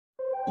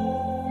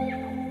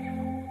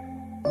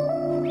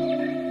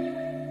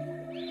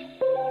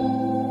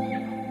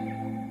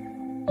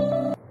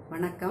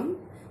வணக்கம்.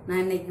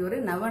 நான் இன்னைக்கு ஒரு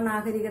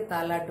நவநாகரிக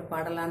தாலாட்டு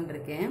பாடலான்னு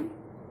இருக்கேன்.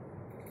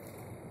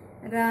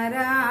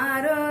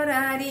 ராரோ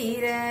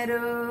ராரீரோ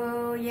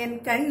என்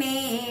கண்ணே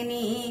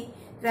நீ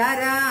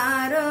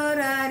ராரோ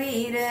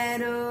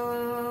ராரீரோ,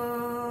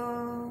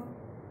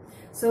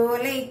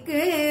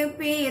 சோலைக்கு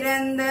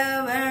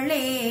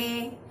பிறந்தவளே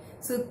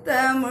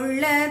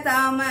சுத்தமுள்ள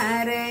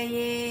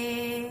தாமரையே,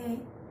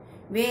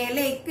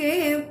 வேலைக்கு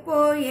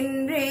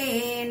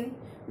போகின்றேன்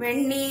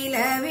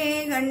வெண்ணிலவே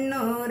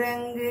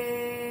கண்ணுறங்கு,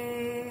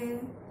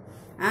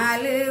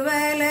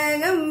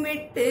 அலுவலகம்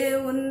விட்டு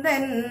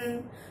உந்தன்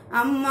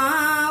அம்மா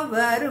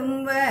வரும்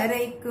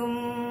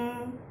வரைக்கும்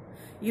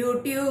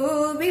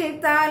யூடியூபில்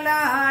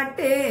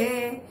தாலாட்டு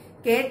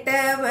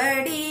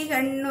கேட்டபடி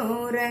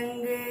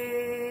கண்ணுறங்கு.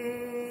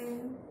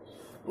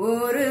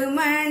 ஒரு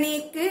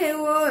மணிக்கு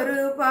ஒரு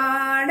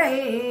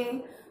பாடல்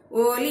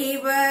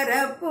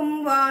ஒலிபரப்பும்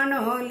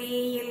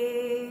வானொலியில்,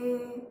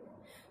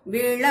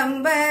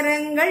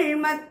 விளம்பரங்கள்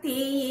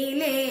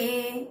மத்தியிலே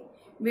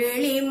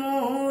விழி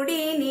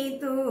மூடி நீ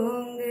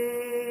தூங்கு.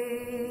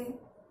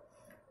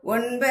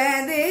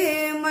 9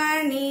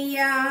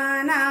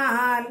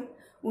 மணியானால்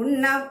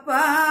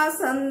உன்னப்பா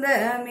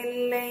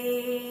சொந்தமில்லை,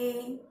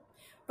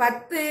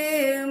 10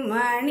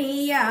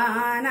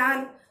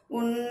 மணியானால்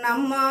உன்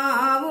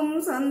அம்மாவும்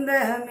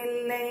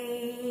சொந்தமில்லை,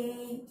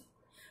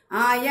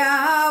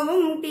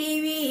 ஆயாவும்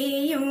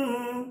டிவியும்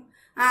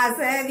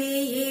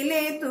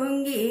அசதியிலே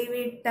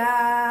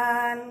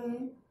தூங்கிவிட்டால்,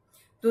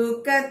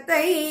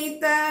 தூக்கத்தை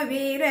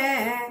தவிர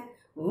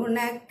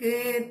உனக்கு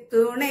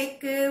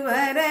துணைக்கு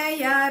வர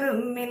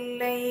யாரும்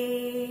இல்லை.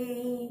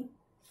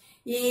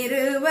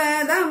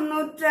 20ஆம்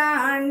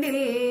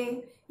நூற்றாண்டில்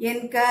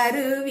என்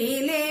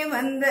கருவிலே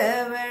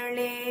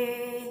வந்தவளே,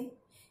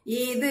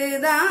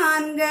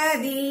 இதுதான்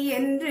கதி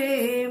என்று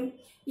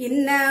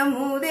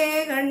இன்னமுதே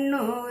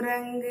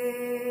கண்ணுறங்கு.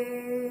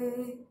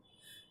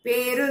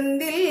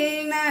 பேருந்தில்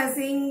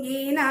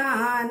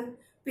நசுங்கினான்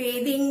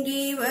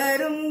பிதுங்கி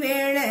வரும்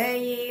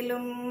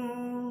வேளையிலும்,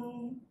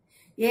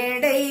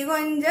 எடை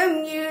கொஞ்சம்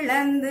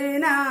இழந்து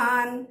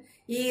நான்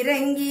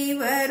இறங்கி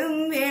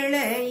வரும்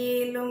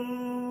வேளையிலும்,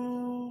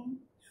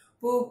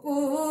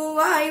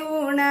 பூவாய்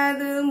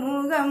உனது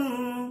முகம்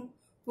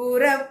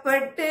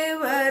புறப்பட்டு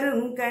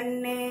வரும்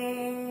கண்ணே,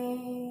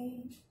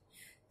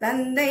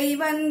 தந்தை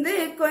வந்து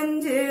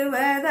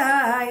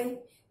கொஞ்சுவதாய்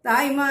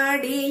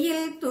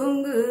தாய்மாடியில்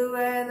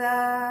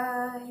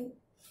தூங்குவதாய்,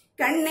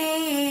 கண்ணே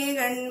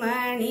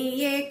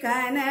கண்மணியே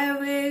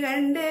கனவு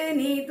கண்டு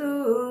நீ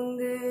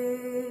தூங்கு.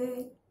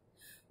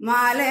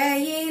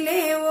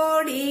 மாலையிலே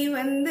ஓடி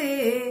வந்து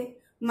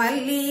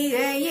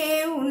மல்லிகையே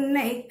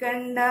உன்னை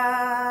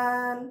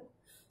கண்டால்,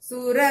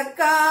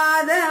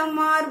 சுரக்காத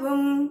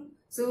மார்பும்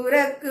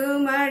சுரக்கு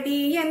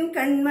மடியன்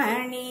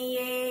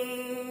கண்மணியே,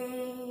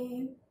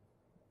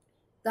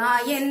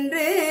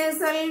 தாயென்று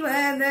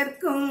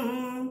சொல்வதற்கும்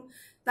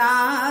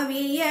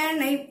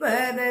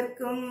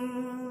தாவியணைப்பதற்கும்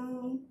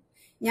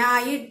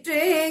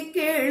ஞாயிற்று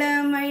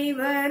கிழமை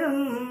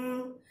வரும்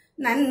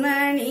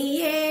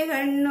நன்மணியே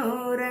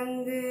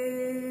கண்ணுறங்கு.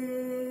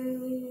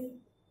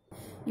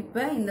 இப்ப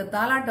இந்த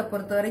தாலாட்டை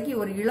பொறுத்த வரைக்கும்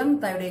ஒரு இளம்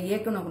தாயுடைய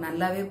இயக்கம் நமக்கு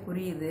நல்லாவே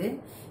புரியுது.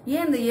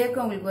 ஏன் இந்த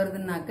இயக்கம் உங்களுக்கு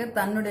வருதுன்னாக்க,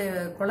 தன்னுடைய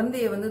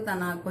குழந்தைய வந்து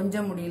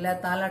கொஞ்சம் முடியல,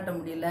 தாலாட்ட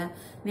முடியல,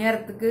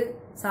 நேரத்துக்கு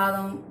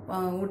சாதம்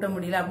ஊட்ட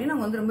முடியல அப்படின்னு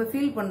அவங்க வந்து ரொம்ப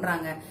ஃபீல்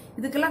பண்றாங்க.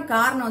 இதுக்கெல்லாம்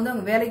காரணம் வந்து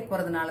அவங்க வேலைக்கு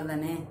போறதுனால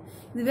தானே.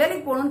 இது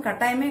வேலைக்கு போகணும்னு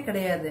கட்டாயமே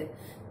கிடையாது.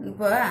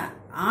 இப்போ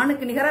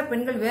ஆணுக்கு நிகராக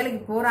பெண்கள்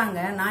வேலைக்கு போறாங்க.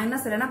 நான் என்ன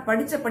சொல்றேன்னா,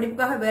 படிச்ச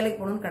படிப்புக்காக வேலைக்கு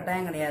போகணும்னு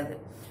கட்டாயம் கிடையாது.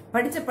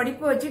 படிச்ச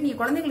படிப்பை வச்சு நீ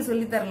குழந்தைங்களுக்கு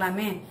சொல்லி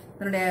தரலாமே.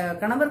 தன்னுடைய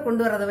கணவர்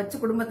கொண்டு வரதை வச்சு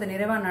குடும்பத்தை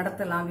நிறைவா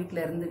நடத்தலாம் வீட்டுல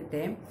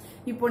இருந்துகிட்டே.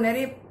 இப்போ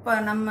நிறைய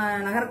நம்ம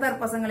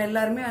நகரத்தார் பசங்கள்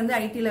எல்லாருமே வந்து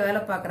ஐடில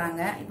வேலை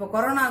பாக்குறாங்க. இப்போ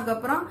கொரோனாவுக்கு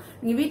அப்புறம்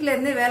நீங்க வீட்டுல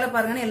இருந்தே வேலை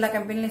பாருங்கன்னு எல்லா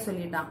கம்பெனிலையும்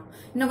சொல்லிட்டான்.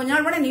 இன்னும் கொஞ்ச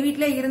நாள் கூட நீ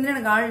வீட்டிலே இருந்து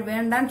எனக்கு ஆள்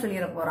வேண்டான்னு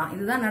சொல்லிட போறான்.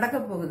 இதுதான் நடக்க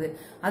போகுது.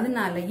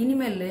 அதனால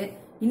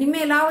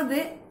இனிமேலாவது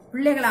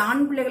பிள்ளைகளை,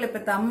 ஆண் பிள்ளைகளை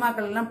பெற்ற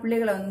அம்மாக்கள் எல்லாம்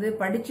பிள்ளைகளை வந்து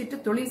படிச்சுட்டு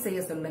தொழில் செய்ய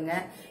சொல்லுங்க.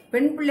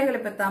 பெண் பிள்ளைகளை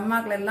பெற்ற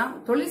அம்மாக்கள் எல்லாம்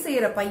தொழில்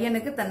செய்யற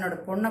பையனுக்கு தன்னோட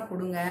பொண்ணை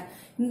கொடுங்க.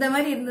 இந்த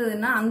மாதிரி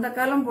இருந்ததுன்னா அந்த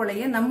காலம்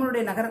போலயே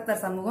நம்மளுடைய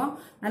நகரத்தார் சமூகம்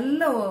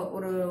நல்ல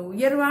ஒரு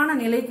உயர்வான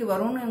நிலைக்கு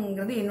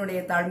வரும்ங்கிறது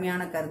என்னுடைய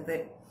தாழ்மையான கருத்து.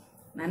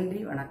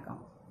 நன்றி, வணக்கம்.